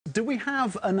do we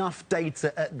have enough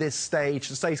data at this stage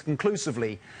to say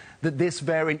conclusively that this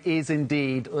variant is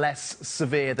indeed less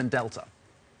severe than Delta?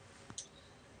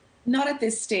 Not at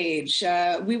this stage.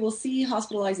 We will see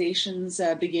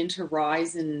hospitalizations begin to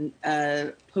rise in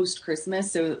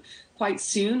post-Christmas. So quite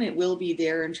soon it will be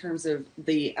there in terms of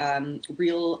the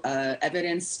real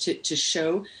evidence to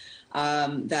show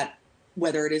that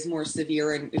whether it is more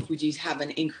severe and if we do have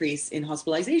an increase in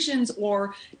hospitalizations,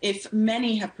 or if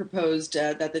many have proposed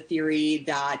that the theory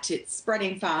that it's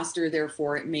spreading faster,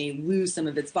 therefore it may lose some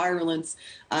of its virulence,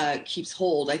 keeps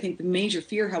hold. I think the major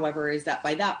fear, however, is that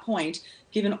by that point,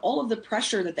 given all of the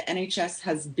pressure that the NHS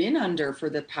has been under for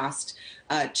the past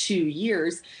 2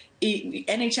 years,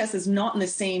 NHS is not in the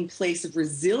same place of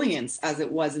resilience as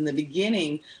it was in the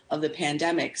beginning of the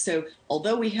pandemic. So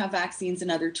although we have vaccines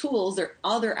and other tools, there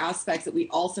are other aspects that we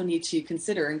also need to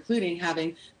consider, including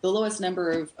having the lowest number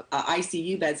of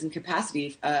ICU beds and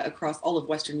capacity across all of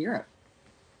Western Europe.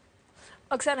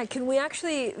 Oksana, can we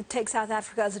actually take South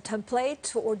Africa as a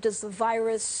template, or does the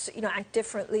virus, act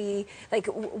differently? Like,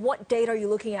 what data are you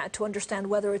looking at to understand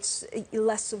whether it's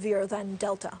less severe than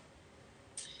Delta?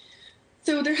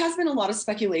 So there has been a lot of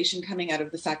speculation coming out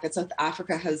of the fact that South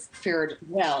Africa has fared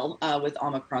well with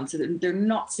Omicron. So they're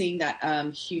not seeing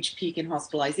that huge peak in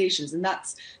hospitalizations. And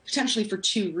that's potentially for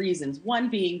 2 reasons. One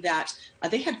being that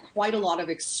they had quite a lot of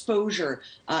exposure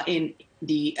in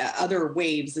the other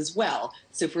waves as well.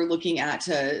 So if we're looking at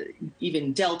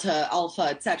even Delta, Alpha,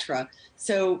 etc.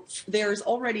 So there's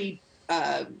already,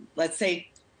 let's say,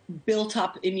 built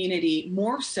up immunity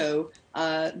more so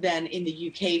than in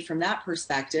the UK from that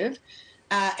perspective.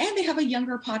 And they have a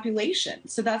younger population.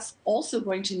 So that's also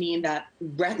going to mean that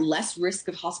less risk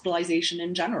of hospitalization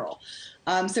in general.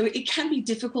 So it can be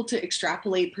difficult to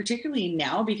extrapolate, particularly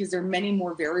now, because there are many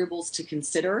more variables to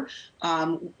consider.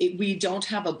 We don't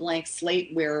have a blank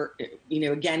slate where,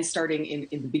 again, starting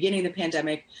in the beginning of the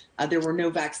pandemic, there were no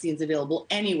vaccines available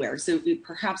anywhere. So it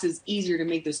perhaps is easier to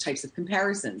make those types of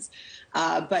comparisons.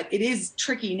 But it is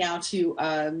tricky now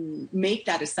to make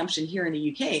that assumption here in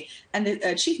the UK. And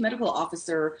the Chief Medical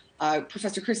Officer,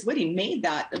 Professor Chris Whitty, made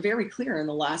that very clear in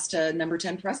the last Number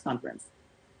 10 press conference.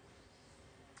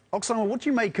 Oksana, what do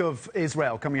you make of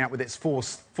Israel coming out with its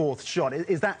fourth shot?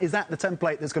 Is that the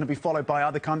template that's going to be followed by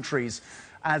other countries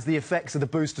as the effects of the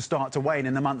booster start to wane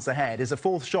in the months ahead? Is a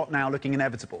 4th shot now looking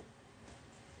inevitable?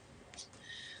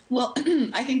 Well,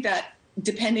 I think that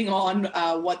depending on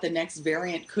what the next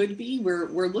variant could be,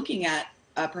 we're looking at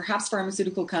perhaps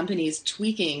pharmaceutical companies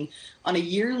tweaking on a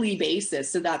yearly basis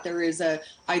so that there is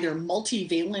either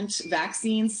multivalent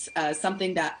vaccines,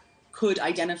 something that could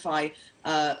identify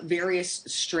various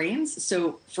strains.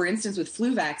 So, for instance, with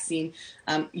flu vaccine,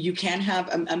 you can have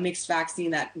a mixed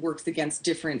vaccine that works against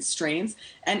different strains.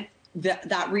 And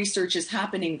that research is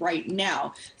happening right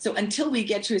now. So until we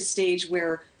get to a stage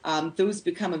where those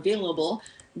become available,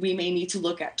 we may need to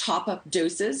look at top-up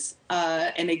doses.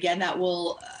 And again, that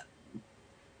will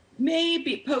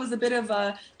maybe pose a bit of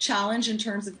a challenge in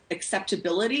terms of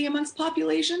acceptability amongst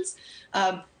populations.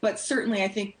 But certainly I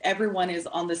think everyone is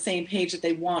on the same page that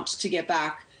they want to get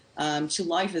back to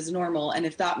life as normal. And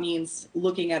if that means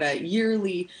looking at a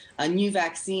yearly new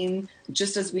vaccine,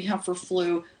 just as we have for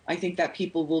flu, I think that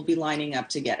people will be lining up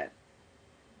to get it.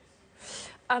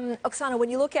 Oksana, when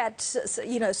you look at,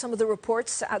 some of the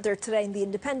reports out there today in The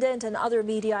Independent and other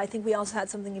media, I think we also had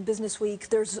something in Business Week,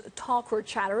 there's talk or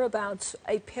chatter about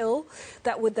a pill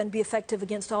that would then be effective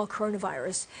against all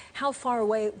coronavirus. How far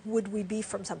away would we be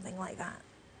from something like that?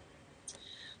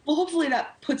 Well, hopefully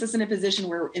that puts us in a position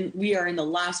where we are in the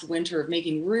last winter of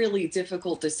making really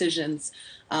difficult decisions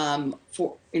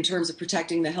in terms of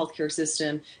protecting the healthcare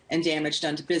system and damage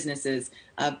done to businesses,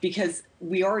 because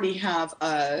we already have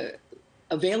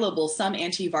available some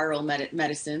antiviral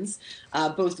medicines.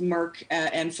 Both Merck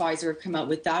and Pfizer have come out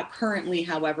with that. Currently,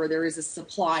 however, there is a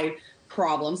supply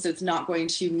problem, so it's not going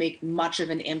to make much of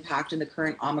an impact in the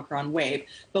current Omicron wave,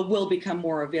 but will become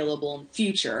more available in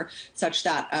future, such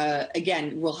that,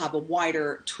 again, we'll have a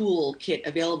wider toolkit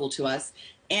available to us,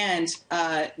 and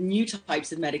new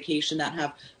types of medication that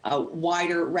have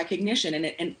wider recognition.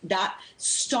 And that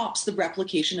stops the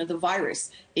replication of the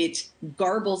virus. It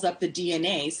garbles up the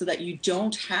DNA so that you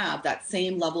don't have that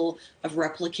same level of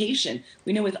replication.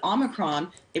 We know with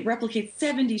Omicron, it replicates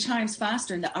 70 times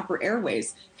faster in the upper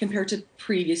airways compared to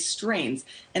previous strains.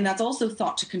 And that's also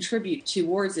thought to contribute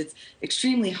towards its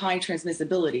extremely high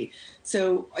transmissibility.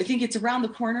 So I think it's around the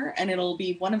corner, and it'll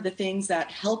be one of the things that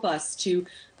help us to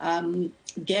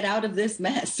get out of this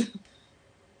mess.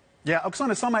 Yeah,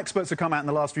 Oksana, some experts have come out in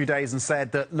the last few days and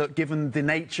said that, look, given the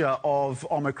nature of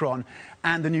Omicron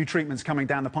and the new treatments coming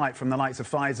down the pipe from the likes of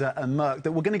Pfizer and Merck,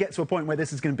 that we're going to get to a point where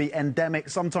this is going to be endemic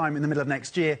sometime in the middle of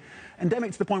next year,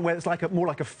 endemic to the point where it's like more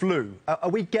like a flu. Are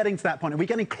we getting to that point? Are we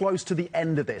getting close to the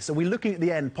end of this? Are we looking at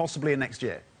the end possibly in next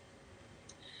year?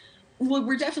 Well,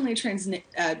 we're definitely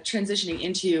transitioning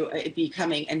into it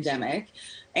becoming endemic.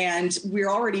 And we're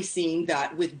already seeing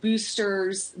that with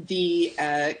boosters, the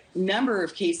number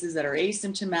of cases that are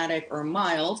asymptomatic or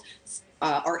mild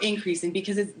are increasing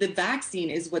because the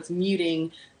vaccine is what's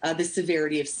muting the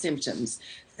severity of symptoms.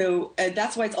 So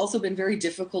that's why it's also been very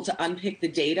difficult to unpick the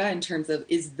data in terms of,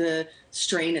 is the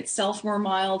strain itself more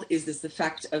mild? Is this the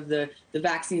effect of the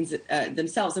vaccines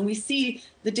themselves? And we see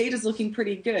the data is looking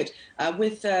pretty good.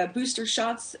 With booster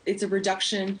shots, it's a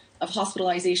reduction of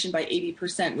hospitalization by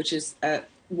 80%, which is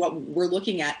what we're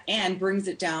looking at, and brings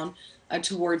it down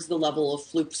towards the level of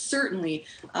flu, certainly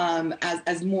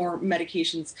as more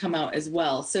medications come out as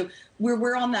well. So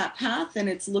we're on that path, and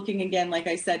it's looking, again, like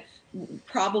I said,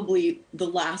 probably the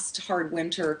last hard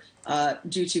winter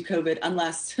due to COVID,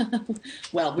 unless,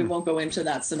 well, we won't go into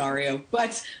that scenario.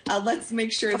 But let's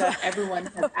make sure that everyone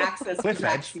has access to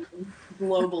vaccines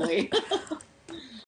globally.